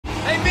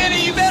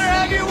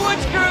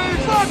sandwich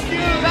cruise. Fuck you.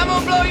 I'm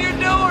gonna blow your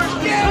doors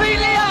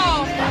completely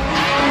off.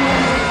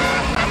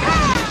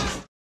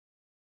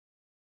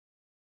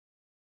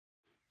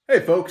 Hey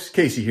folks,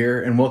 Casey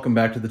here, and welcome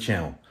back to the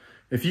channel.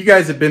 If you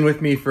guys have been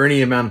with me for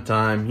any amount of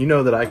time, you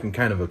know that I can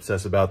kind of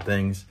obsess about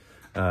things.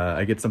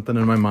 I get something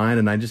in my mind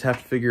and I just have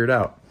to figure it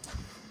out.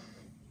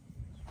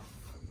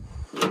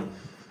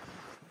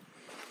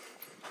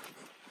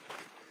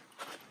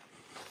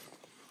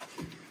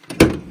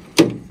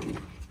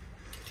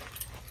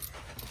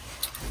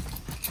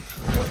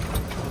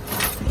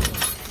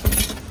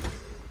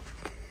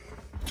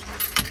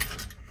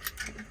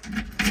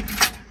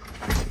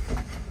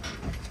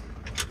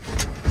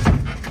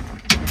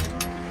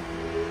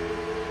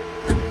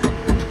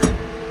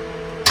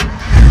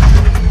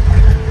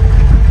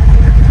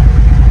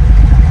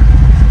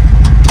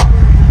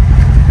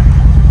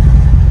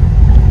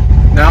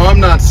 Now, I'm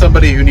not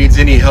somebody who needs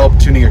any help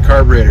tuning a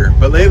carburetor,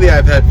 but lately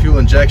I've had fuel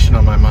injection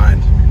on my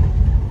mind.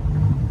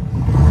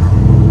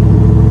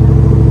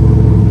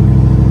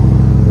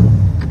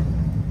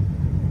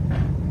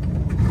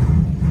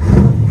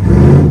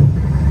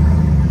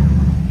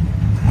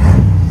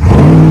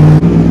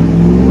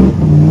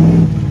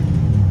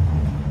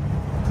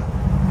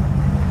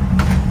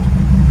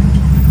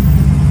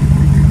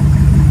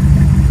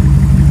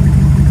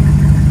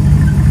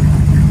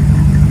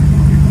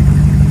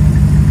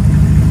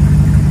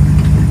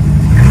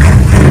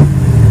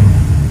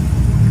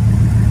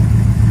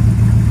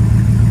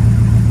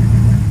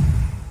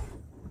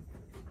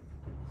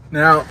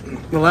 Now,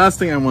 the last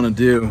thing I want to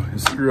do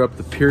is screw up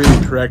the period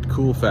correct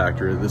cool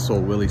factor of this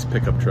old Willys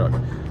pickup truck.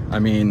 I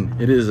mean,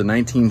 it is a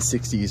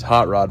 1960s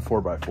hot rod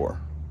 4x4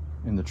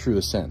 in the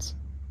truest sense.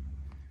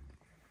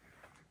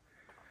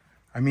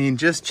 I mean,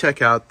 just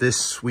check out this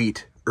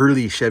sweet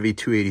early Chevy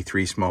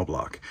 283 small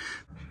block.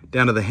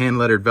 Down to the hand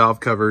lettered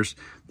valve covers,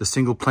 the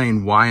single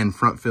plane Y and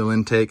front fill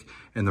intake,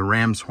 and the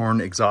ram's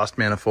horn exhaust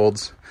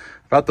manifolds.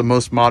 About the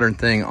most modern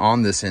thing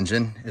on this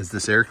engine is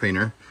this air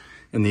cleaner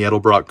in the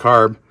Edelbrock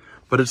carb.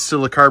 But it's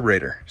still a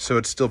carburetor, so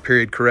it's still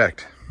period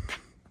correct.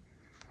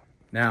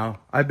 Now,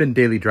 I've been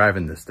daily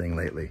driving this thing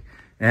lately,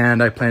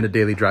 and I plan to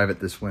daily drive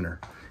it this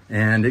winter.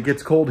 And it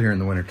gets cold here in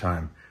the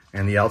wintertime,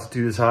 and the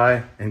altitude is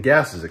high, and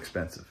gas is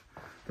expensive.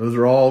 Those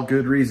are all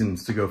good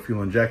reasons to go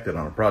fuel injected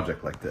on a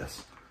project like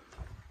this.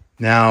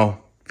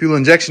 Now, fuel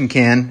injection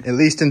can, at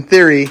least in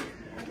theory,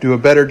 do a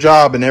better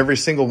job in every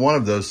single one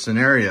of those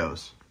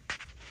scenarios.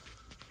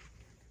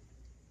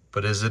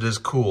 But is it as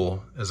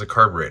cool as a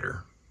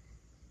carburetor?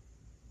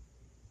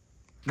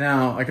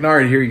 Now, I can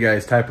already hear you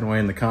guys typing away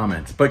in the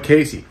comments, but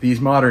Casey, these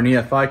modern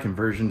EFI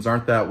conversions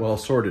aren't that well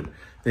sorted.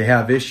 They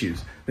have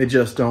issues. They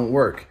just don't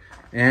work.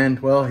 And,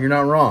 well, you're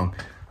not wrong.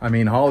 I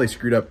mean, Holley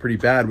screwed up pretty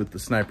bad with the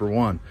Sniper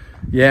 1.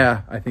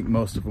 Yeah, I think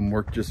most of them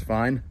worked just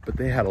fine, but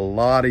they had a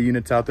lot of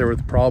units out there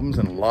with problems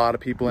and a lot of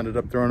people ended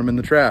up throwing them in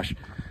the trash.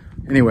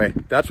 Anyway,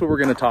 that's what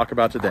we're going to talk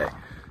about today.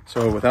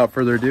 So without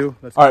further ado,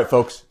 All right,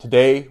 folks,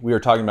 today we are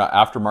talking about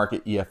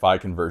aftermarket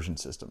EFI conversion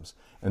systems,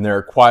 and there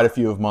are quite a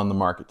few of them on the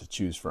market to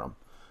choose from.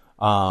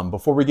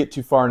 Before we get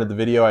too far into the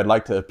video, I'd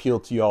like to appeal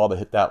to you all to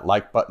hit that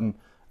like button,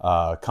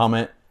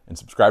 comment, and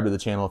subscribe to the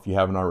channel if you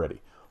haven't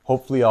already.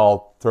 Hopefully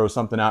I'll throw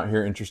something out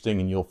here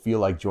interesting and you'll feel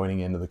like joining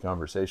into the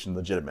conversation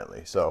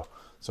legitimately. So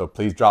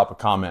please drop a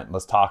comment.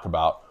 Let's talk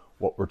about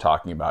what we're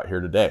talking about here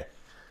today.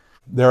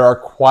 There are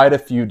quite a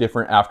few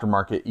different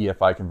aftermarket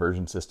EFI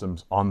conversion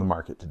systems on the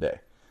market today.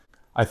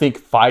 I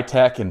think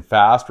Phytech and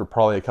Fast were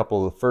probably a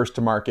couple of the first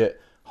to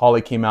market.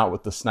 Holley came out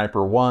with the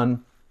Sniper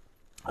 1.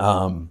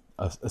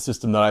 A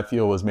system that I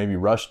feel was maybe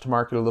rushed to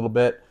market a little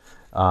bit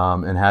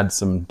and had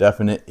some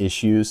definite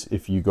issues.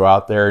 If you go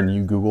out there and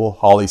you Google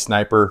Holley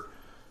Sniper,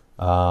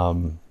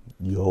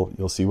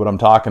 you'll see what I'm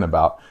talking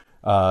about.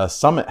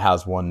 Summit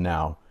has one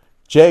now.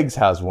 Jegs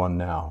has one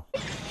now.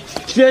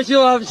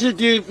 Special officer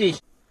duty.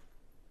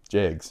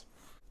 Jegs.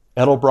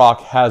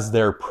 Edelbrock has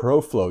their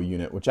ProFlow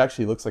unit, which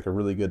actually looks like a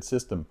really good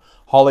system.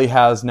 Holley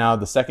has now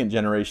the second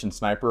generation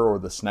Sniper, or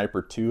the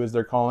Sniper 2 as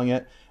they're calling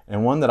it.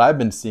 And one that I've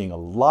been seeing a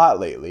lot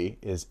lately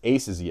is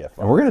Ace's EFI.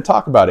 And we're going to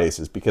talk about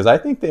Ace's because I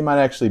think they might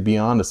actually be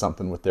onto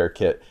something with their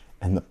kit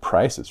and the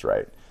price is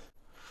right.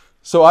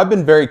 So I've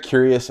been very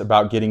curious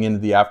about getting into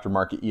the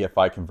aftermarket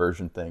EFI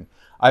conversion thing.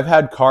 I've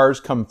had cars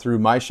come through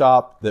my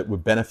shop that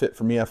would benefit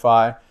from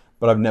EFI,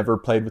 but I've never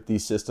played with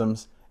these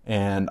systems.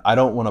 And I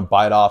don't want to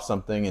bite off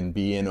something and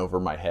be in over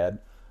my head,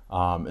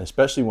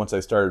 especially once I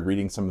started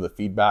reading some of the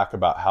feedback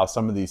about how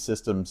some of these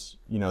systems,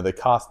 you know, they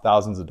cost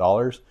thousands of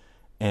dollars.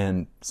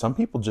 And some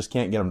people just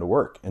can't get them to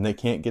work, and they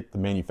can't get the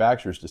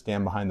manufacturers to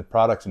stand behind the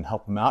products and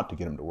help them out to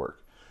get them to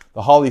work.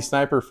 The Holley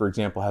Sniper, for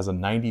example, has a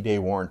 90-day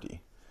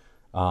warranty.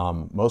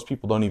 Most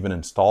people don't even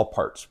install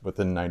parts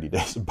within 90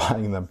 days of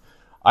buying them.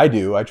 I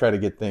do. I try to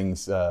get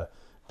things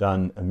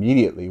done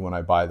immediately when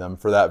I buy them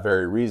for that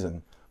very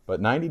reason.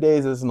 But 90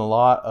 days isn't a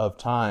lot of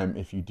time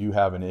if you do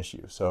have an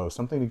issue. So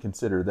something to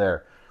consider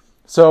there.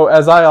 So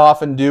as I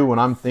often do when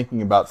I'm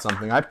thinking about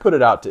something, I put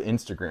it out to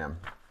Instagram.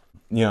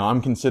 You know,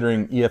 I'm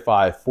considering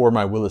EFI for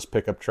my Willys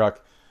pickup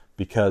truck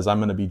because I'm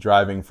going to be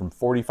driving from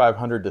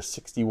 4,500 to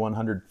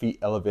 6,100 feet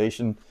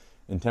elevation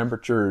in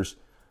temperatures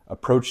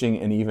approaching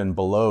and even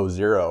below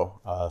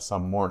zero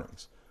some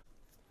mornings.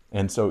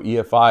 And so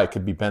EFI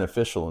could be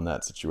beneficial in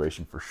that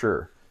situation for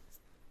sure,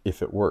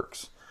 if it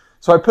works.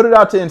 So I put it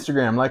out to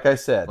Instagram, like I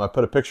said. I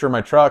put a picture of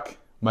my truck.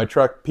 My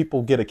truck,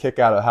 people get a kick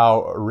out of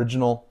how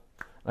original,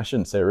 I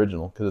shouldn't say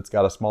original because it's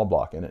got a small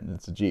block in it and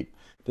it's a Jeep.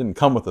 It didn't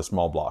come with a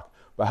small block,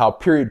 but how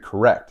period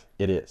correct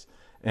it is.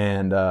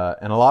 And a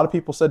lot of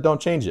people said don't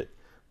change it.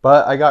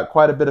 But I got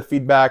quite a bit of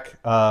feedback.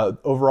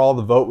 Overall,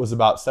 the vote was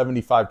about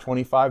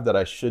 75-25 that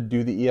I should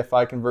do the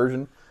EFI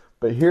conversion.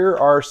 But here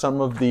are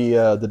some of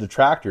the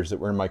detractors that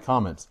were in my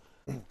comments.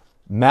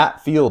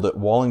 Matt Field at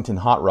Wallington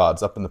Hot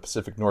Rods up in the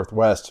Pacific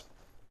Northwest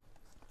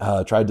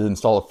tried to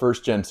install a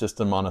first-gen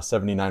system on a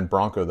 79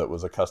 Bronco that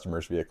was a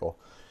customer's vehicle.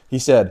 He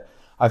said,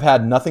 I've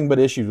had nothing but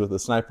issues with the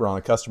Sniper on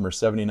a customer's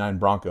 79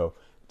 Bronco.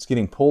 It's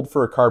getting pulled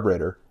for a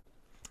carburetor.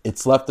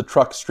 It's left the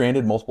truck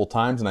stranded multiple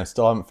times and I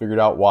still haven't figured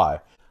out why.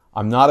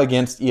 I'm not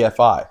against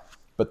EFI,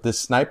 but this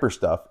Sniper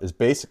stuff is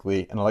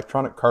basically an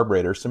electronic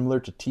carburetor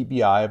similar to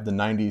TBI of the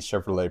 90s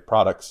Chevrolet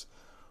products.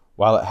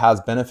 While it has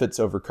benefits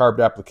over carbed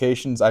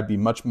applications, I'd be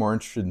much more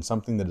interested in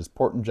something that is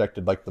port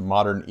injected like the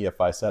modern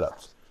EFI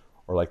setups,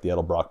 or like the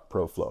Edelbrock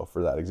ProFlow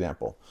for that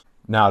example.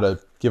 Now to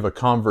give a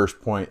converse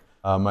point,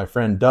 my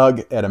friend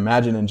Doug at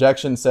Imagine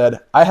Injection said,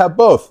 I have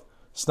both.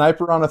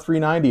 Sniper on a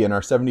 390 in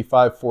our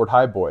 75 Ford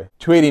Highboy.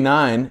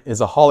 289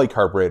 is a Holley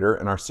carburetor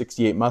in our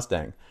 68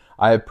 Mustang.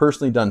 I have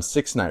personally done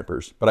 6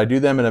 Snipers, but I do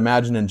them at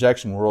Imagine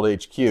Injection World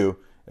HQ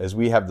as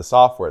we have the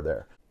software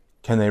there.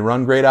 Can they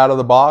run great out of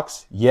the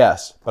box?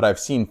 Yes, but I've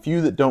seen few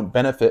that don't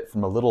benefit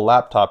from a little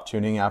laptop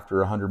tuning after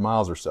 100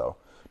 miles or so.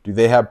 Do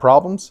they have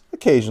problems?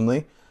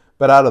 Occasionally,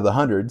 but out of the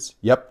hundreds,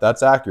 yep,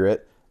 that's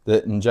accurate,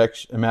 that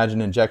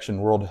Imagine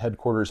Injection World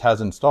Headquarters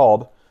has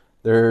installed,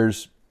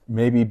 there's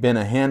maybe been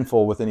a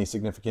handful with any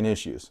significant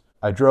issues.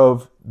 I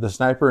drove the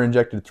Sniper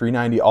injected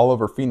 390 all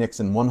over Phoenix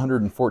in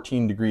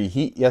 114-degree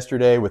heat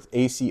yesterday with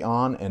AC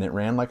on, and it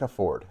ran like a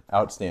Ford.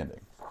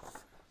 Outstanding.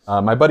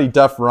 My buddy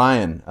Duff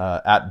Ryan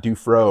at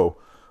Dufro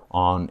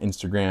on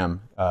Instagram,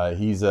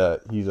 he's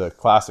a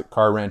classic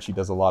car wrench. He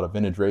does a lot of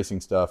vintage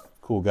racing stuff.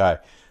 Cool guy.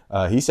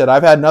 He said,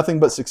 I've had nothing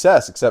but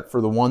success except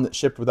for the one that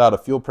shipped without a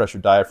fuel pressure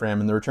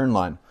diaphragm in the return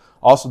line.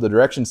 Also, the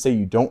directions say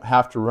you don't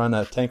have to run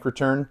a tank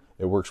return.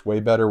 It works way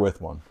better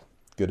with one.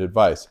 Good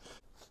advice.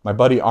 My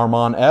buddy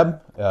Armand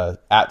Ebb,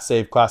 at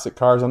Save Classic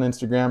Cars on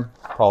Instagram,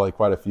 probably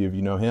quite a few of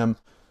you know him.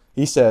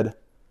 He said,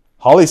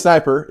 Holley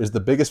Sniper is the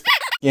biggest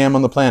scam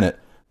on the planet.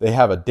 They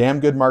have a damn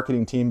good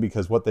marketing team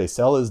because what they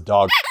sell is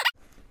dog.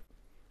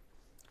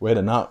 Way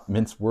to not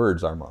mince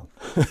words, Armand.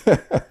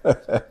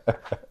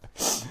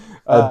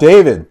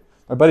 David,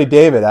 my buddy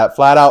David at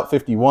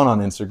FlatOut51 on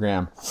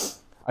Instagram.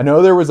 I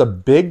know there was a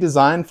big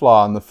design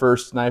flaw in the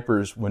first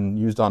Snipers when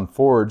used on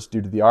Fords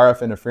due to the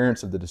RF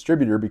interference of the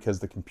distributor because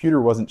the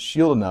computer wasn't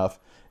shielded enough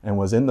and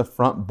was in the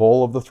front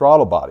bowl of the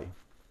throttle body.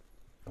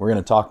 We're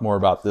going to talk more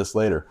about this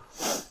later.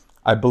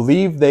 I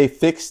believe they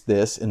fixed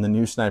this in the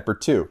new Sniper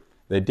 2.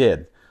 They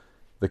did.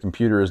 The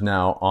computer is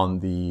now on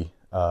the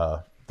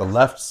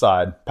left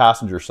side,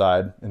 passenger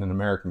side in an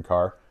American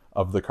car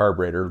of the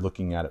carburetor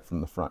looking at it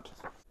from the front.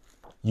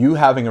 You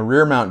having a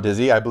rear mount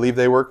Dizzy, I believe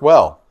they work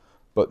well,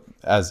 but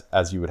as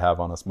you would have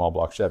on a small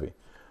block Chevy.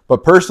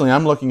 But personally,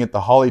 I'm looking at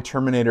the Holley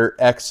Terminator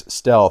X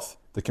Stealth.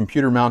 The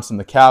computer mounts in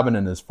the cabin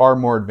and is far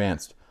more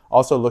advanced.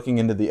 Also looking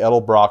into the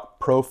Edelbrock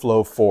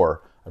ProFlow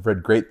 4. I've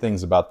read great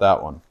things about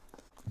that one.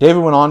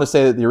 David went on to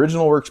say that the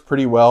original works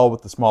pretty well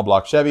with the small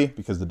block Chevy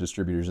because the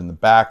distributor's in the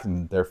back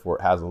and therefore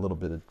it has a little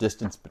bit of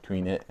distance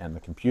between it and the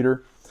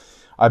computer.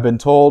 I've been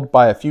told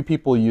by a few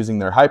people using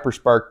their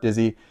Hyperspark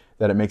Dizzy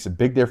that it makes a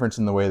big difference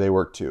in the way they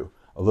work too.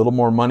 A little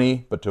more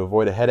money, but to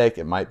avoid a headache,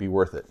 it might be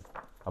worth it.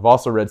 I've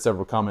also read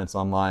several comments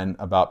online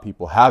about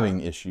people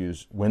having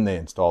issues when they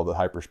install the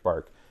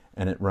Hyperspark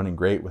and it running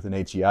great with an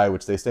HEI,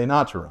 which they say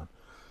not to run.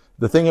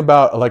 The thing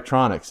about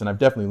electronics, and I've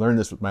definitely learned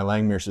this with my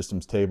Langmuir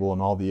systems table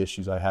and all the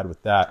issues I had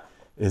with that,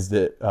 is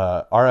that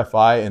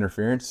RFI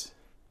interference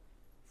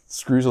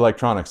screws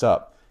electronics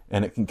up,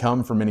 and it can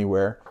come from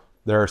anywhere.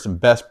 There are some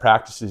best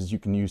practices you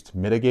can use to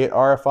mitigate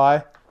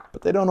RFI,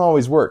 but they don't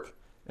always work.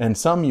 And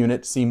some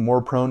units seem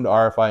more prone to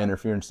RFI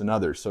interference than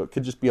others, so it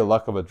could just be a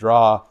luck of a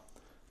draw,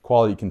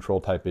 quality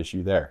control type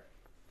issue there.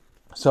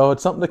 So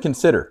it's something to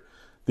consider.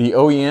 The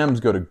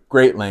OEMs go to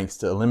great lengths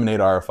to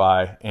eliminate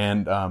RFI,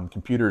 and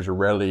computers are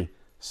rarely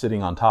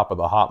sitting on top of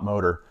the hot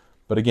motor.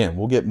 But again,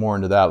 we'll get more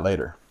into that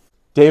later.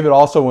 David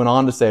also went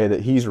on to say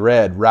that he's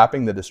read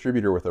wrapping the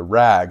distributor with a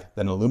rag,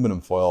 then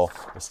aluminum foil,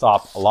 will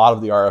stop a lot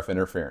of the RF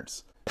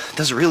interference.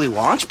 Does it really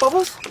launch,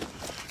 Bubbles?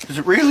 Does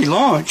it really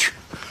launch?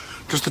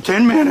 Does the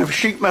Tin Man have a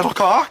sheet metal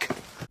cock?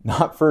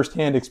 Not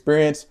first-hand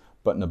experience,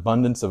 but an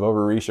abundance of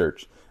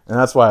over-research. And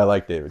that's why I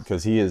like David,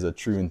 because he is a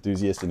true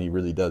enthusiast and he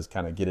really does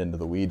kind of get into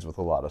the weeds with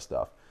a lot of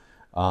stuff.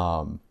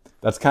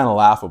 That's kind of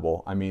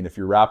laughable. I mean, if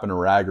you're wrapping a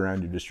rag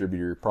around your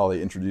distributor, you're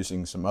probably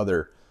introducing some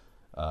other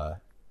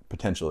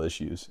potential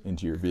issues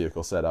into your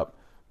vehicle setup.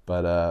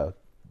 But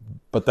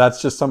But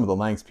that's just some of the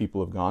lengths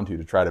people have gone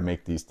to try to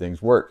make these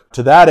things work.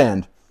 To that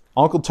end,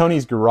 Uncle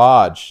Tony's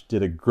Garage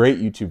did a great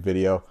YouTube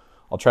video.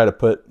 I'll try to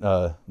put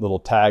a little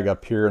tag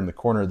up here in the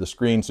corner of the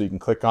screen so you can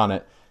click on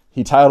it.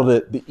 He titled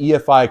it The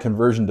EFI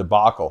Conversion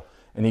Debacle.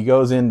 And he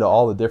goes into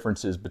all the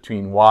differences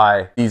between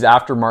why these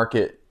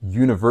aftermarket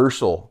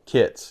universal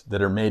kits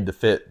that are made to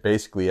fit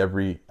basically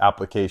every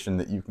application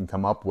that you can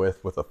come up with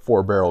a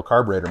 4-barrel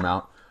carburetor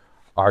mount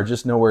are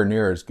just nowhere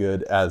near as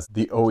good as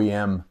the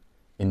OEM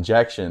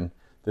injection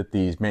that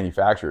these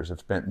manufacturers have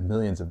spent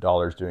millions of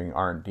dollars doing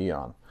R&D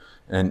on.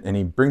 And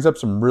he brings up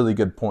some really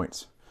good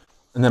points.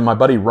 And then my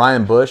buddy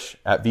Ryan Bush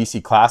at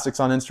VC Classics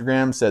on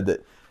Instagram said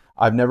that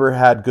I've never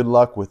had good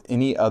luck with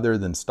any other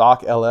than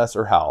stock LS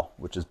or HAL,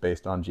 which is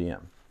based on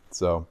GM.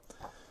 So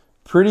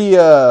pretty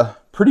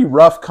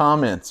rough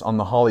comments on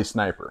the Holley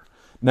Sniper.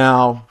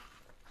 Now,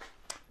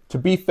 to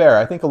be fair,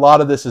 I think a lot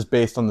of this is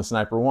based on the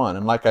Sniper 1.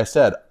 And like I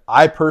said,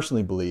 I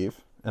personally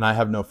believe, and I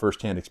have no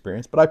firsthand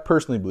experience, but I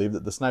personally believe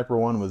that the Sniper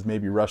 1 was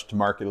maybe rushed to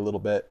market a little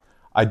bit.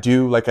 I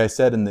do, like I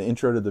said in the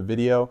intro to the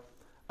video,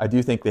 I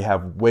do think they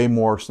have way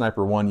more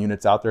Sniper 1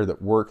 units out there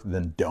that work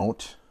than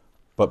don't.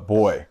 But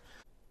boy,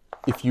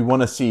 if you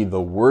want to see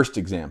the worst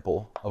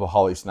example of a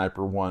Holley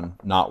Sniper 1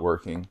 not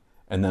working,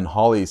 and then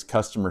Holley's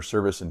customer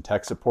service and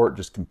tech support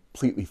just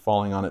completely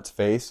falling on its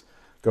face,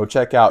 go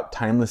check out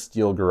Timeless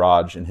Steel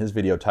Garage in his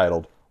video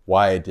titled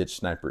Why I Ditched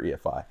Sniper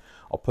EFI.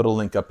 I'll put a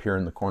link up here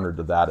in the corner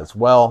to that as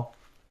well.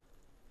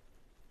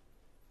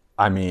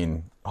 I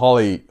mean,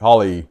 Holley's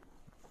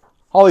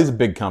a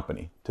big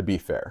company, to be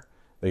fair.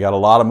 They got a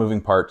lot of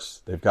moving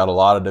parts. They've got a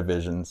lot of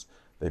divisions.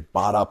 They've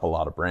bought up a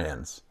lot of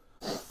brands.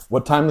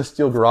 What Timeless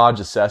Steel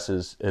Garage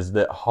assesses is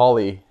that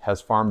Holley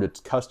has farmed its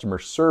customer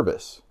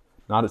service,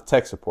 not its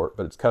tech support,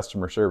 but its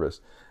customer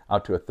service,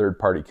 out to a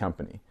third-party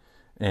company.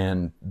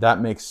 And that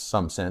makes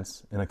some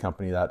sense in a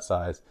company that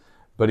size.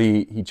 But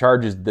he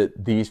charges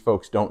that these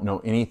folks don't know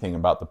anything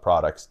about the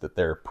products that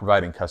they're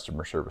providing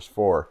customer service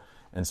for.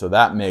 And so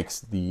that makes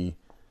the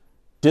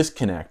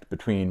disconnect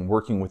between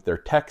working with their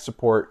tech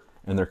support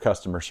and their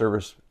customer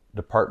service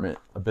department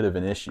a bit of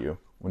an issue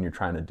when you're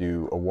trying to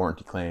do a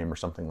warranty claim or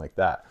something like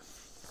that.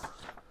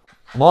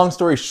 Long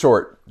story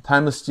short,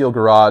 Timeless Steel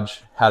Garage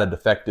had a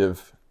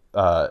defective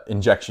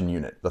injection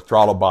unit. The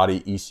throttle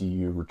body,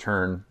 ECU,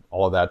 return,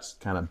 all of that's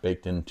kind of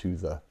baked into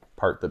the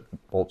part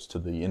that bolts to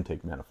the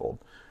intake manifold.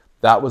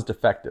 That was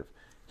defective.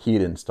 He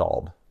had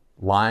installed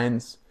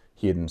lines,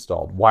 he had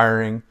installed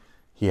wiring,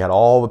 he had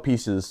all the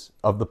pieces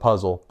of the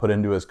puzzle put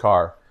into his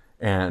car,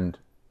 and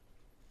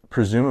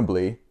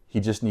presumably he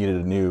just needed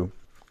a new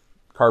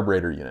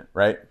carburetor unit,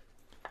 right?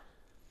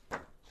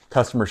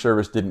 Customer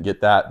service didn't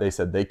get that. They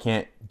said they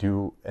can't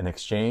do an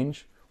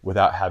exchange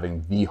without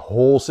having the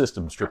whole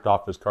system stripped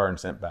off his car and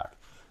sent back.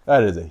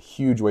 That is a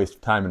huge waste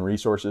of time and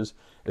resources,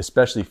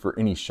 especially for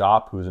any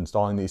shop who's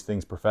installing these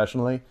things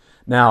professionally.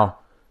 Now,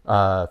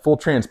 full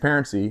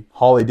transparency,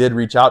 Holley did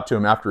reach out to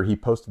him after he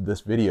posted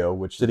this video,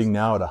 which is sitting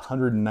now at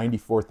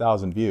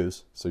 194,000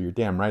 views. So you're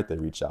damn right they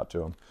reached out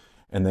to him.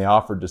 And they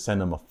offered to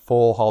send him a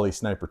full Holley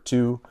Sniper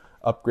 2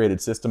 upgraded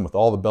system with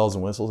all the bells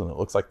and whistles. And it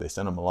looks like they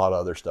sent him a lot of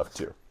other stuff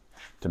too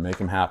to make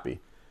him happy.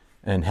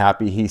 And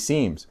happy he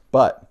seems.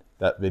 But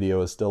that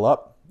video is still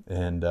up,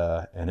 and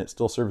it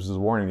still serves as a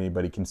warning to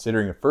anybody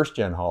considering a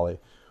first-gen Holley,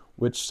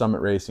 which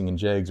Summit Racing and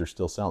Jags are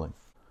still selling.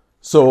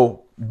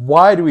 So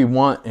why do we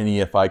want an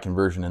EFI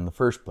conversion in the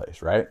first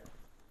place, right?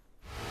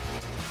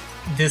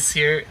 This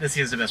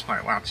here's the best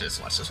part. Watch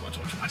this. Watch.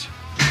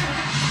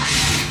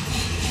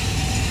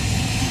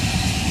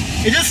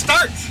 It just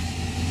starts.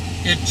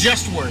 It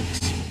just works.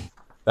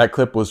 That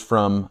clip was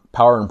from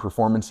Power and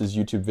Performance's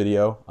YouTube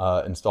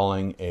video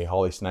installing a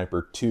Holley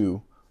Sniper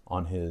 2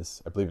 on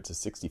his, I believe it's a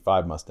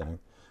 65 Mustang.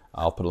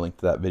 I'll put a link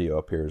to that video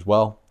up here as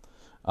well.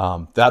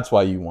 That's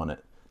why you want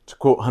it. To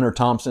quote Hunter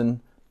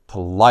Thompson, to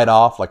light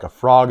off like a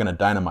frog in a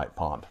dynamite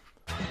pond.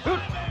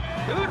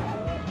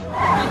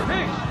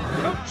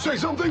 Say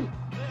something.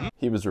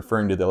 He was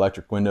referring to the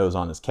electric windows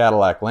on his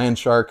Cadillac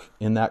Landshark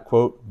in that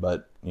quote,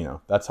 but you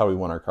know, that's how we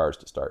want our cars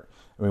to start.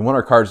 And we want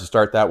our cars to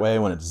start that way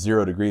when it's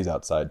 0 degrees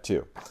outside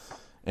too.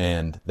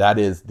 And that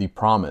is the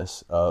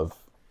promise of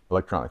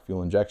electronic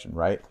fuel injection,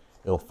 right?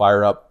 It'll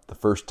fire up the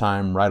first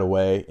time right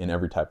away in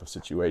every type of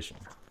situation.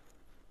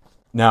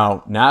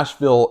 Now,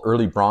 Nashville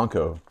Early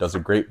Bronco does a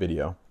great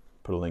video,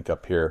 put a link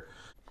up here,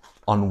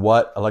 on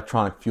what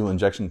electronic fuel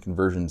injection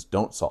conversions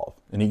don't solve.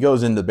 And he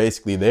goes into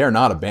basically, they are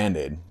not a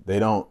Band-Aid. They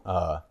don't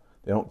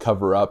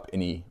cover up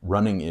any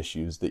running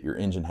issues that your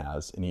engine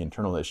has, any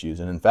internal issues.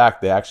 And in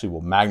fact, they actually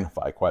will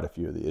magnify quite a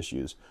few of the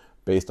issues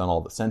based on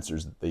all the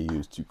sensors that they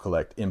use to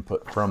collect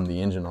input from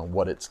the engine on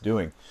what it's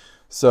doing.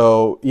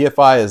 So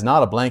EFI is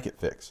not a blanket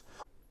fix.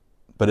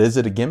 But is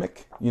it a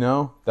gimmick? You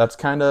know, that's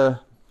kind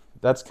of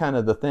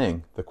the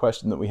thing, the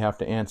question that we have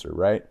to answer,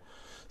 right?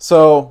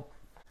 So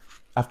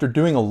after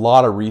doing a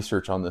lot of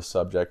research on this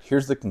subject,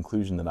 here's the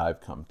conclusion that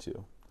I've come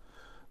to.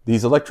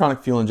 These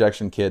electronic fuel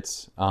injection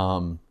kits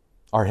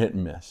are hit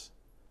and miss.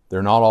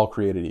 They're not all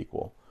created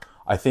equal.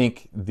 I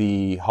think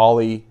the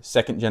Holley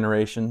second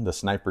generation, the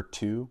Sniper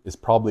 2, is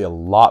probably a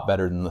lot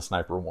better than the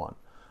Sniper 1.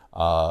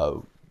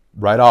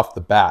 Right off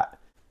the bat,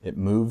 it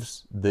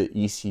moves the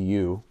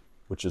ECU,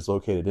 which is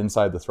located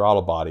inside the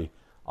throttle body,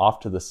 off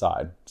to the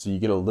side. So you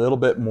get a little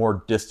bit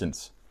more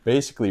distance.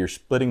 Basically, you're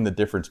splitting the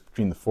difference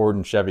between the Ford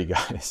and Chevy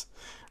guys,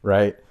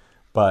 right?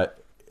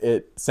 But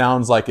it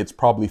sounds like it's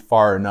probably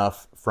far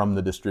enough from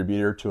the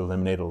distributor to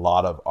eliminate a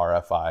lot of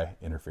RFI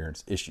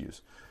interference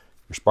issues.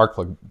 Your spark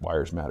plug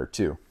wires matter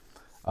too.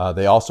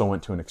 They also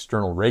went to an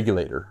external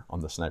regulator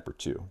on the Sniper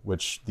 2,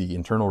 which the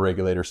internal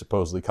regulator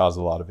supposedly caused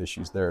a lot of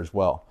issues there as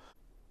well.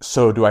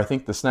 So do I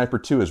think the Sniper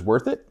 2 is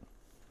worth it?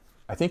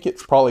 I think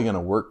it's probably going to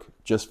work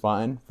just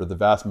fine for the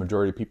vast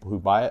majority of people who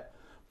buy it,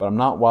 but I'm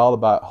not wild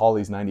about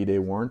Holley's 90-day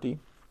warranty,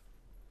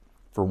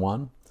 for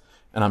one,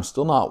 and I'm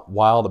still not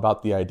wild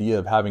about the idea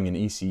of having an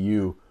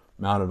ECU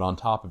mounted on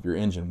top of your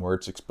engine where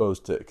it's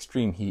exposed to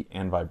extreme heat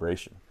and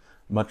vibration.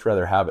 I'd much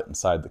rather have it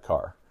inside the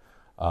car.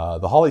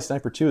 The Holley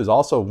Sniper 2 is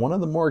also one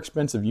of the more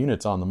expensive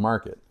units on the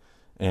market,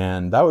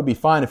 and that would be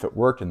fine if it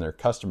worked and their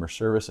customer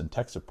service and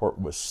tech support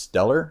was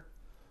stellar,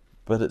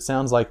 but it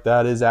sounds like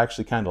that is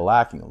actually kind of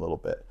lacking a little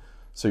bit.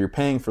 So you're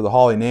paying for the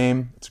Holley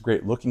name. It's a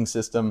great looking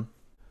system.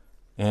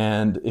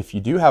 And if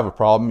you do have a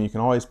problem, you can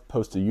always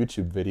post a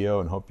YouTube video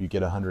and hope you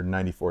get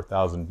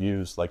 194,000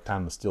 views like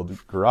Time to Steal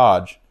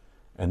Garage,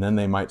 and then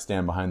they might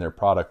stand behind their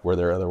product where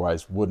they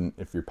otherwise wouldn't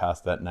if you're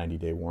past that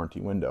 90-day warranty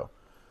window.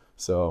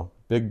 So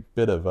big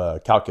bit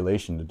of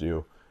calculation to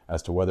do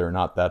as to whether or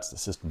not that's the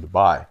system to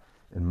buy,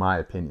 in my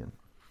opinion.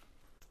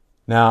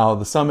 Now,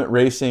 the Summit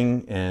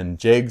Racing and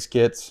JEGS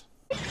kits.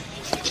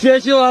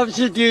 Special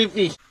Officer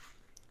Doofy.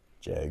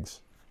 JEGS.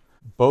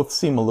 Both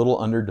seem a little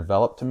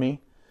underdeveloped to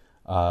me.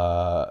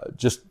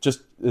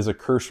 Just as a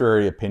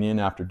cursory opinion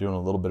after doing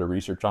a little bit of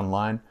research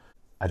online,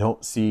 I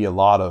don't see a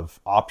lot of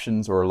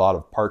options or a lot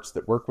of parts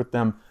that work with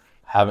them.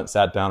 Haven't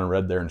sat down and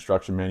read their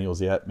instruction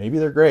manuals yet. Maybe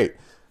they're great,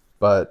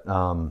 but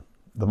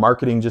the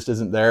marketing just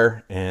isn't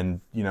there.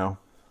 And, you know,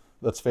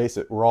 let's face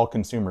it, we're all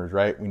consumers,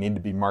 right? We need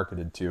to be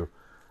marketed to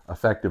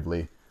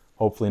effectively.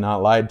 Hopefully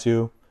not lied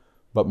to,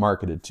 but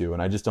marketed to.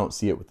 And I just don't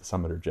see it with the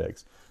Summit or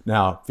JEGS.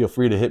 Now, feel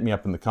free to hit me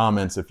up in the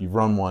comments if you've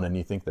run one and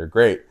you think they're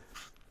great.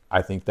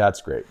 I think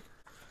that's great.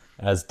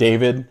 As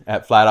David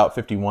at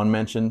FlatOut51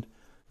 mentioned,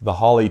 the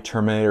Holley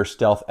Terminator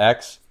Stealth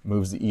X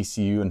moves the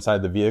ECU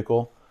inside the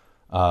vehicle.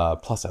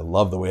 Plus, I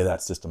love the way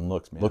that system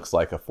looks, man. Looks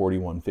like a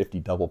 4150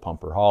 double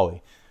pumper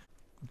Holley.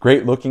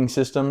 Great looking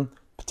system.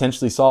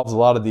 Potentially solves a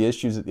lot of the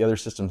issues that the other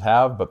systems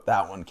have, but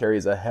that one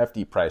carries a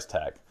hefty price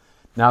tag.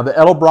 Now, the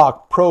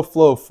Edelbrock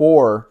ProFlow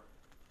 4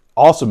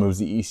 also moves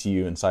the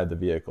ECU inside the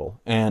vehicle,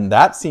 and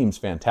that seems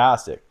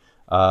fantastic.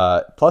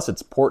 Plus,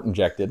 it's port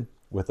injected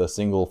with a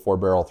single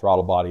 4-barrel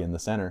throttle body in the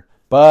center,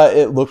 but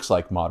it looks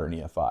like modern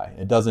EFI.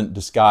 It doesn't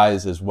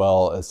disguise as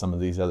well as some of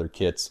these other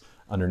kits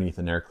underneath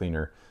an air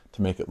cleaner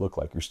to make it look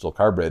like you're still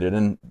carbureted.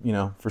 And, you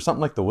know, for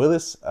something like the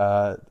Willis,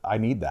 I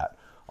need that.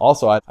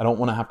 Also, I don't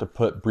want to have to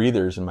put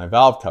breathers in my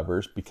valve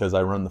covers because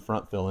I run the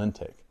front fill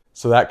intake.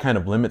 So that kind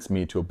of limits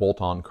me to a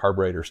bolt-on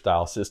carburetor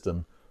style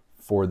system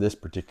for this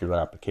particular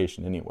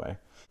application anyway.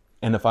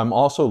 And if I'm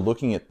also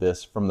looking at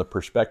this from the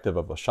perspective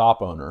of a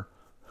shop owner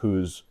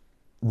who's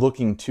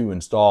looking to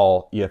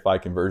install EFI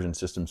conversion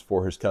systems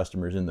for his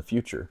customers in the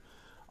future,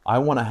 I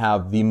want to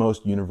have the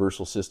most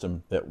universal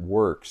system that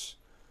works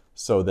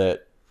so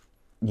that,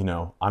 you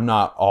know, I'm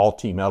not all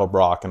Team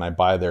Edelbrock and I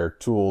buy their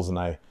tools and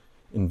I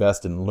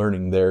invest in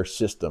learning their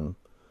system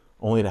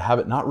only to have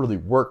it not really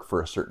work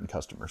for a certain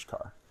customer's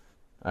car.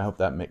 I hope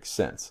that makes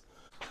sense.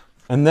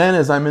 And then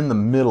as I'm in the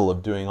middle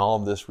of doing all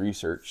of this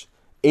research,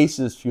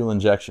 Ace's fuel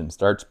injection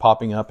starts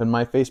popping up in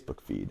my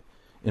Facebook feed,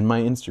 in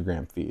my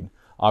Instagram feed.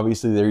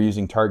 Obviously, they're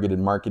using targeted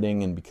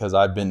marketing, and because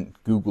I've been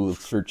Google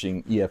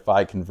searching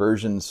EFI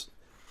conversions,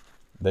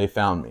 they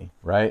found me,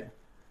 right?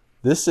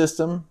 This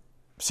system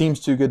seems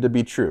too good to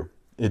be true.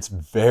 It's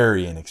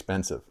very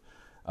inexpensive.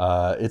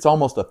 It's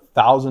almost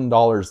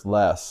 $1,000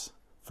 less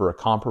for a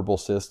comparable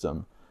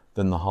system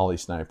than the Holley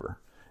Sniper.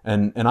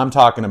 And I'm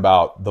talking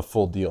about the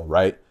full deal,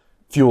 right?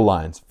 Fuel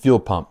lines, fuel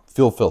pump,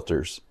 fuel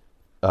filters,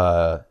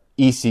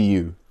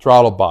 ECU,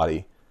 throttle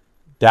body,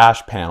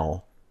 dash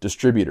panel,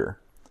 distributor.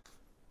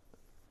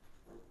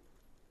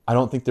 I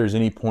don't think there's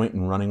any point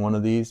in running one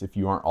of these if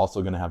you aren't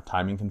also going to have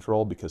timing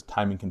control, because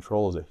timing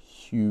control is a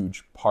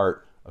huge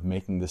part of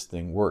making this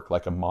thing work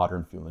like a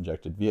modern fuel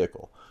injected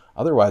vehicle.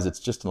 Otherwise, it's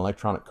just an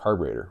electronic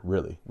carburetor,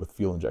 really, with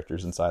fuel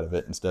injectors inside of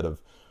it instead of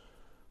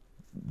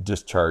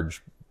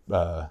discharge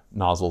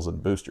nozzles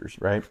and boosters,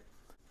 right?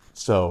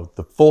 So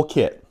the full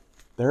kit,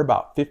 they're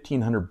about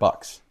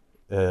 $1,500.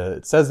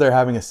 It says they're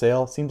having a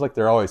sale. Seems like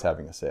they're always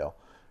having a sale.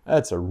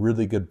 That's a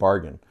really good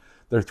bargain.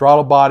 Their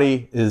throttle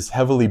body is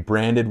heavily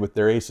branded with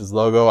their Aces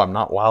logo. I'm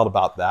not wild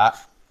about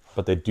that,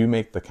 but they do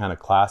make the kind of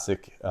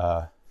classic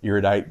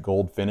iridite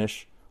gold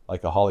finish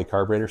like a Holley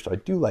carburetor, so I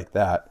do like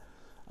that.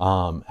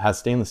 Has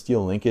stainless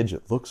steel linkage.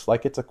 It looks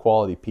like it's a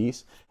quality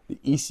piece. The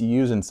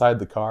ECU's inside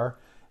the car,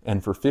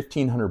 and for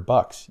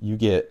 $1,500 you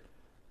get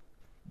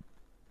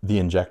the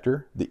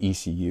injector, the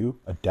ECU,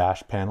 a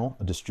dash panel,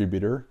 a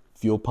distributor,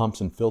 fuel pumps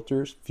and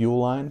filters, fuel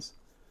lines,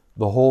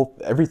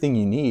 everything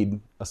you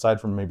need aside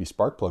from maybe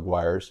spark plug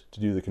wires to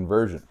do the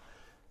conversion.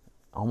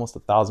 Almost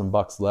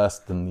 $1,000 less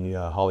than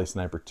the Holley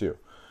Sniper 2.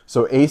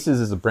 So Aces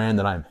is a brand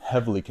that I'm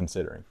heavily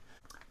considering.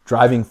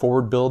 Driving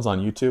Forward builds on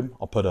YouTube.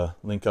 I'll put a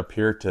link up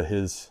here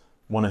to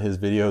one of his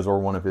videos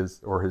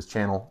or his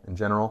channel in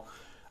general.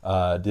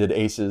 Did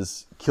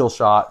Aces kill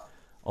shot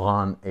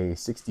on a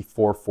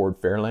 64 Ford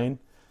Fairlane,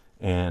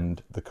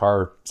 and the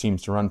car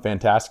seems to run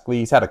fantastically.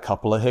 He's had a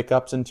couple of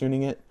hiccups in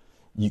tuning it.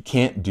 You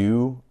can't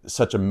do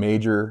such a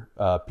major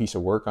piece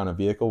of work on a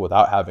vehicle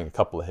without having a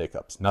couple of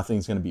hiccups.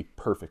 Nothing's going to be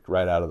perfect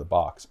right out of the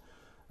box.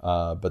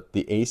 But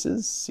the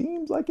Aces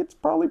seems like it's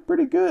probably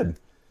pretty good.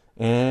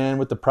 And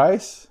with the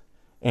price,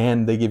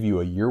 and they give you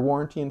a year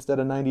warranty instead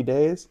of 90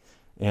 days.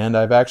 And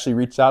I've actually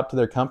reached out to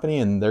their company,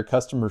 and their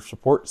customer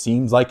support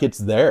seems like it's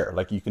there,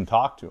 like you can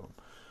talk to them.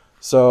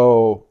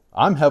 So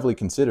I'm heavily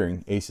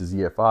considering Aces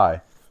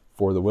EFI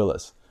for the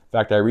Willys. In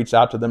fact, I reached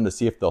out to them to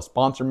see if they'll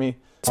sponsor me.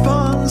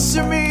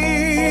 Sponsor me!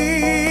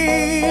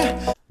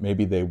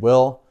 Maybe they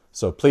will.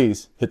 So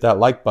please hit that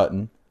like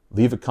button,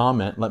 leave a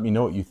comment, let me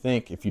know what you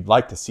think. If you'd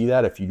like to see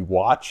that, if you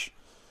watch,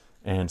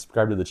 and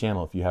subscribe to the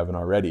channel if you haven't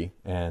already.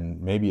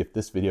 And maybe if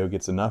this video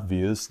gets enough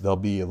views, they'll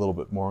be a little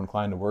bit more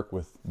inclined to work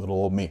with little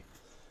old me.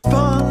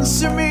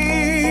 Sponsor me!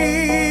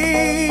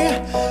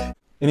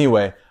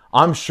 Anyway,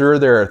 I'm sure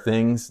there are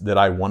things that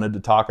I wanted to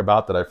talk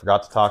about that I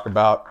forgot to talk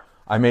about.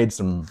 I made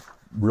some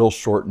real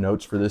short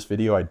notes for this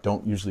video. I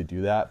don't usually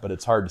do that, but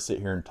it's hard to sit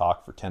here and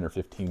talk for 10 or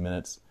 15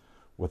 minutes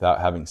without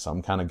having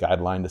some kind of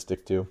guideline to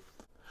stick to.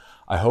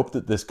 I hope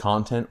that this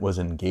content was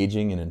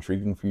engaging and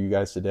intriguing for you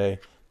guys today.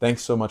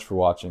 Thanks so much for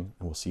watching,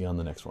 and we'll see you on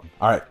the next one.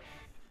 All right,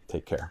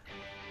 take care.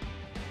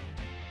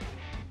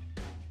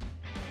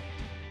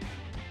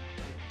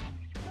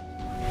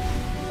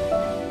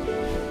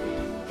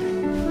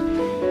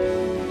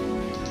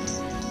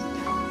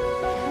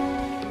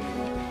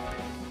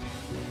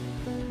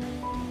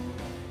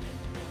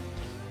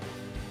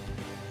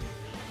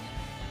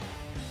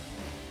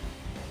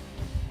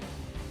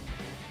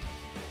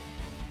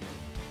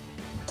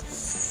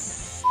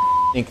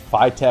 I think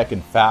Phytech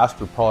and Fast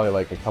were probably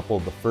like a couple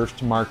of the first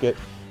to market.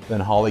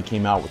 Then Holley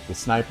came out with the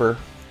Sniper.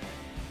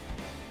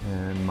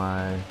 And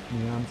my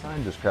neon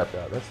sign just crapped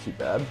out. That's too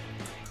bad.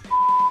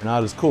 They're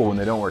not as cool when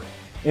they don't work.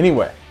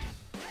 Anyway,